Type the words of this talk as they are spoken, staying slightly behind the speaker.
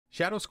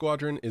Shadow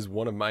Squadron is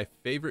one of my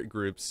favorite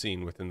groups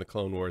seen within the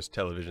Clone Wars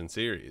television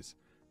series.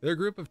 They're a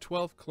group of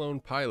 12 clone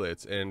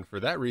pilots, and for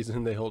that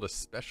reason they hold a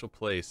special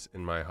place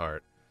in my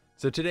heart.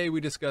 So today we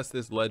discuss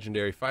this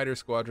legendary fighter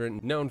squadron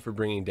known for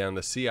bringing down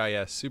the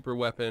CIS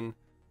superweapon,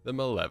 the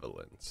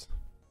Malevolence.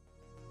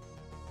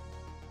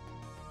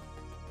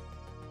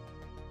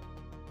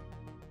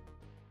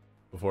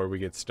 Before we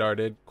get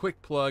started,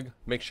 quick plug,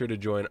 make sure to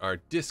join our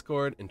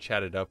Discord and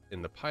chat it up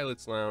in the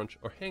Pilot's Lounge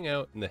or hang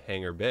out in the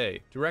Hangar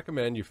Bay to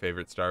recommend your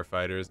favorite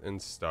starfighters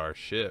and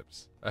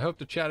starships. I hope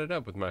to chat it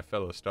up with my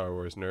fellow Star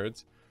Wars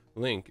nerds.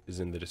 Link is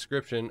in the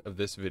description of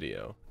this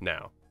video.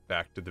 Now,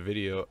 back to the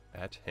video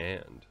at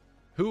hand.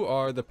 Who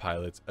are the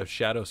pilots of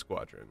Shadow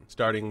Squadron?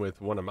 Starting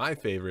with one of my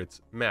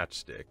favorites,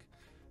 Matchstick.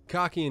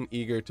 Cocky and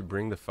eager to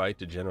bring the fight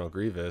to General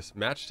Grievous,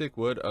 Matchstick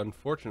would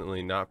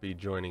unfortunately not be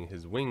joining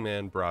his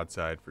wingman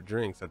Broadside for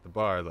drinks at the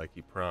bar like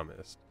he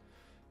promised.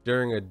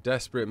 During a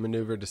desperate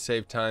maneuver to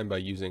save time by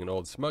using an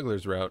old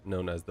smuggler's route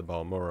known as the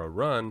Balmoral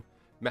Run,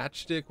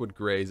 Matchstick would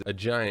graze a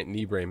giant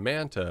Nibre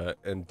Manta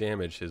and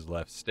damage his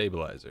left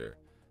stabilizer.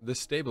 This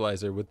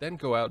stabilizer would then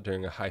go out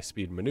during a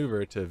high-speed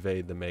maneuver to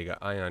evade the Mega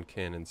Ion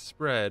Cannon's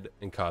spread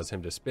and cause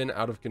him to spin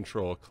out of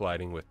control,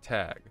 colliding with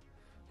Tag.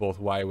 Both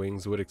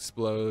Y-Wings would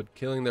explode,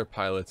 killing their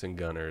pilots and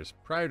gunners,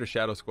 prior to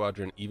Shadow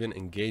Squadron even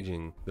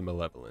engaging the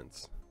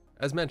Malevolence.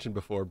 As mentioned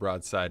before,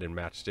 Broadside and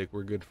Matchstick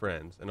were good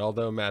friends, and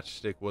although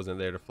Matchstick wasn't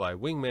there to fly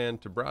wingman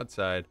to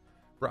Broadside,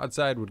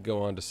 Broadside would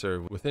go on to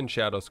serve within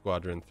Shadow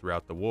Squadron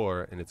throughout the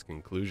war and its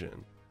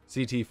conclusion.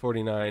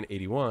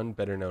 CT-4981,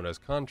 better known as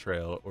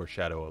Contrail or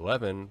Shadow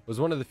 11, was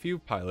one of the few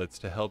pilots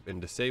to help in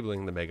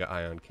disabling the Mega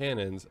Ion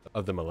Cannons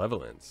of the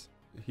Malevolence.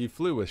 He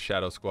flew with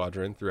Shadow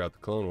Squadron throughout the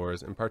Clone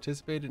Wars and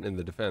participated in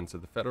the defense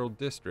of the Federal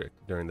District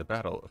during the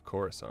Battle of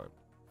Coruscant.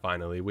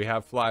 Finally, we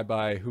have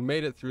Flyby, who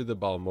made it through the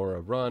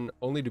Balmoral Run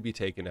only to be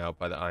taken out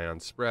by the Ion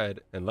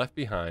Spread and left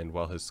behind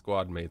while his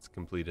squad mates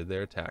completed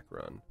their attack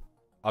run.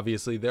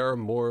 Obviously, there are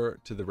more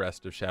to the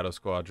rest of Shadow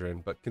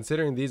Squadron, but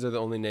considering these are the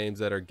only names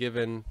that are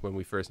given when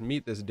we first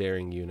meet this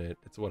daring unit,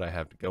 it's what I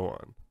have to go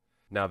on.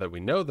 Now that we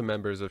know the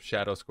members of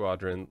Shadow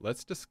Squadron,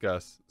 let's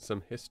discuss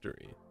some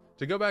history.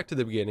 To go back to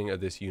the beginning of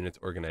this unit's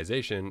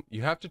organization,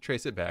 you have to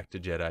trace it back to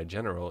Jedi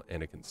General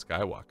Anakin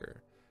Skywalker.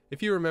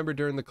 If you remember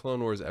during the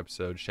Clone Wars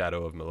episode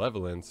Shadow of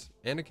Malevolence,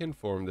 Anakin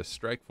formed the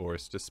Strike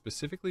Force to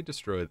specifically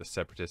destroy the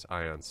Separatist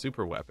Ion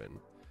superweapon.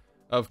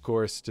 Of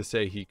course, to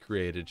say he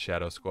created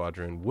Shadow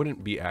Squadron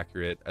wouldn't be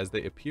accurate, as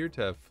they appear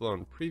to have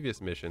flown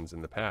previous missions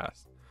in the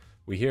past.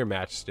 We hear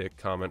Matchstick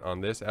comment on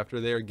this after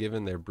they are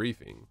given their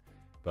briefing,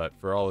 but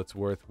for all it's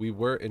worth, we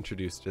were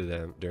introduced to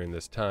them during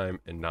this time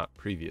and not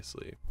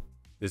previously.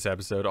 This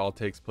episode all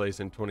takes place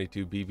in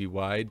 22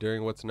 BBY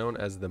during what's known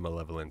as the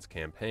Malevolence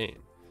campaign.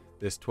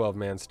 This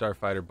 12-man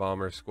starfighter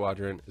bomber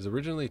squadron is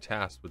originally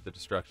tasked with the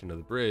destruction of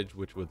the bridge,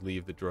 which would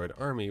leave the droid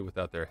army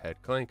without their head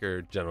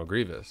clanker, General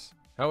Grievous.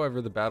 However,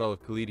 the Battle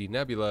of Kalidi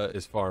Nebula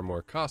is far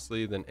more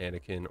costly than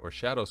Anakin or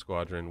Shadow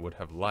Squadron would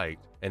have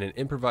liked, and an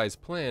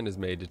improvised plan is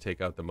made to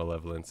take out the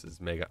Malevolence's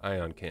Mega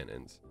Ion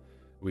Cannons.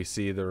 We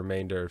see the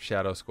remainder of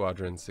Shadow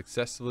Squadron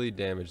successfully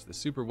damage the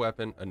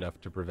superweapon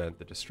enough to prevent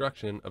the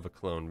destruction of a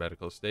clone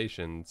medical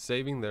station,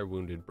 saving their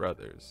wounded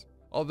brothers.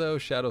 Although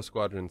Shadow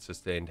Squadron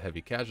sustained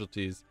heavy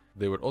casualties,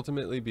 they would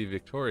ultimately be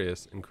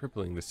victorious in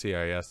crippling the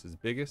CIS's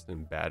biggest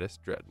and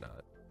baddest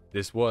dreadnought.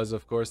 This was,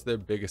 of course, their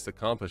biggest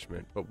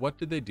accomplishment, but what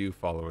did they do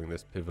following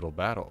this pivotal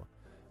battle?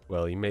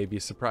 Well, you may be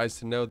surprised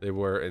to know they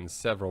were in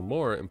several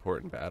more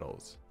important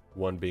battles.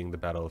 One being the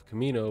Battle of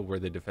Kamino, where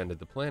they defended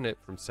the planet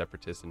from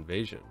Separatist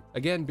invasion.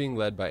 Again, being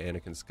led by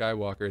Anakin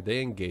Skywalker, they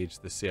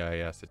engaged the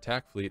CIS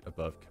attack fleet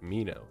above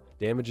Kamino,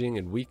 damaging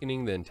and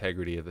weakening the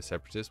integrity of the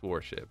Separatist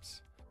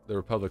warships. The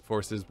Republic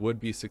forces would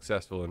be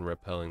successful in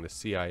repelling the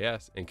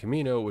CIS, and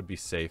Kamino would be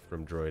safe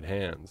from droid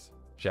hands.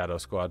 Shadow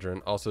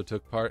Squadron also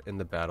took part in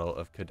the Battle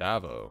of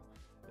Kadavo.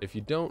 If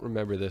you don't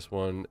remember this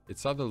one, it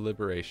saw the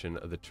liberation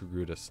of the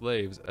Togruta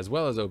slaves, as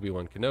well as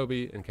Obi-Wan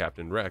Kenobi and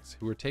Captain Rex,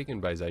 who were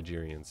taken by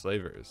Zygerian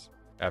slavers.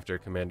 After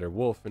Commander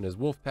Wolf and his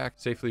Wolf Pack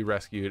safely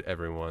rescued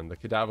everyone, the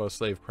Kadavo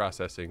slave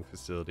processing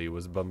facility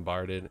was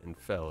bombarded and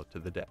fell to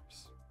the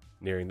depths.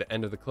 Nearing the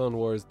end of the Clone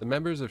Wars, the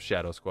members of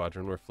Shadow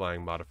Squadron were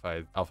flying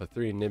modified Alpha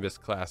 3 Nimbus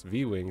class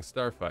V-Wing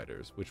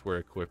starfighters, which were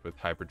equipped with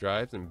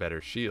hyperdrives and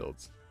better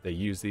shields. They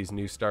used these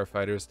new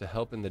starfighters to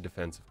help in the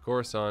defense of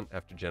Coruscant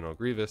after General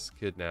Grievous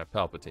kidnapped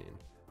Palpatine.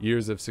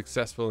 Years of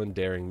successful and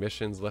daring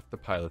missions left the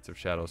pilots of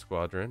Shadow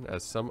Squadron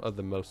as some of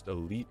the most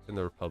elite in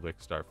the Republic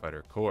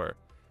Starfighter Corps,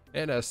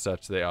 and as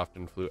such they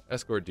often flew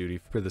escort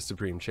duty for the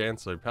Supreme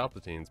Chancellor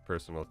Palpatine's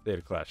personal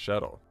Theta-class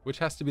shuttle, which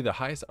has to be the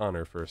highest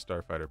honor for a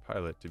starfighter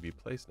pilot to be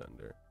placed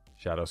under.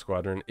 Shadow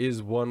Squadron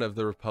is one of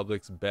the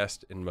Republic's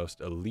best and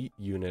most elite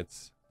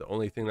units. The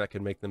only thing that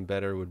could make them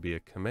better would be a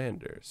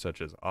commander,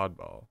 such as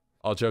Oddball.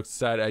 All jokes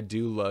aside, I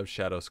do love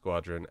Shadow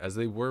Squadron, as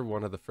they were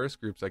one of the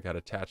first groups I got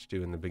attached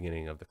to in the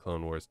beginning of the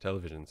Clone Wars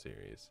television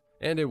series,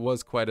 and it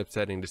was quite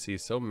upsetting to see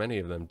so many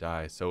of them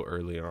die so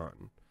early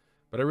on.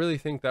 But I really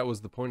think that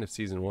was the point of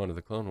Season 1 of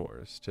the Clone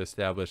Wars, to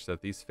establish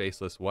that these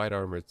faceless,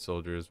 white-armored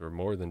soldiers were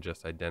more than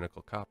just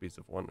identical copies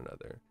of one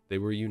another. They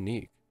were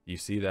unique. You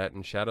see that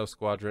in Shadow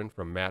Squadron,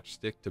 from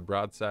Matchstick to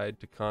Broadside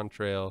to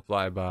Contrail,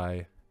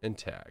 Flyby, and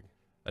Tag.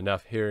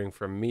 Enough hearing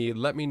from me.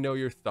 Let me know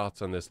your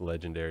thoughts on this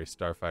legendary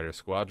starfighter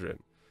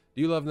squadron.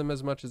 Do you love them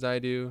as much as I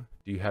do?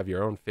 Do you have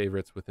your own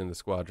favorites within the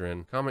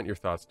squadron? Comment your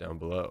thoughts down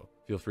below.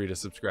 Feel free to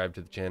subscribe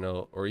to the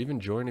channel, or even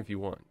join if you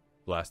want.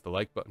 Blast the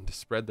like button to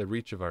spread the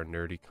reach of our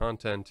nerdy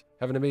content.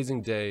 Have an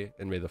amazing day,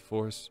 and may the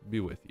Force be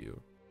with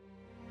you.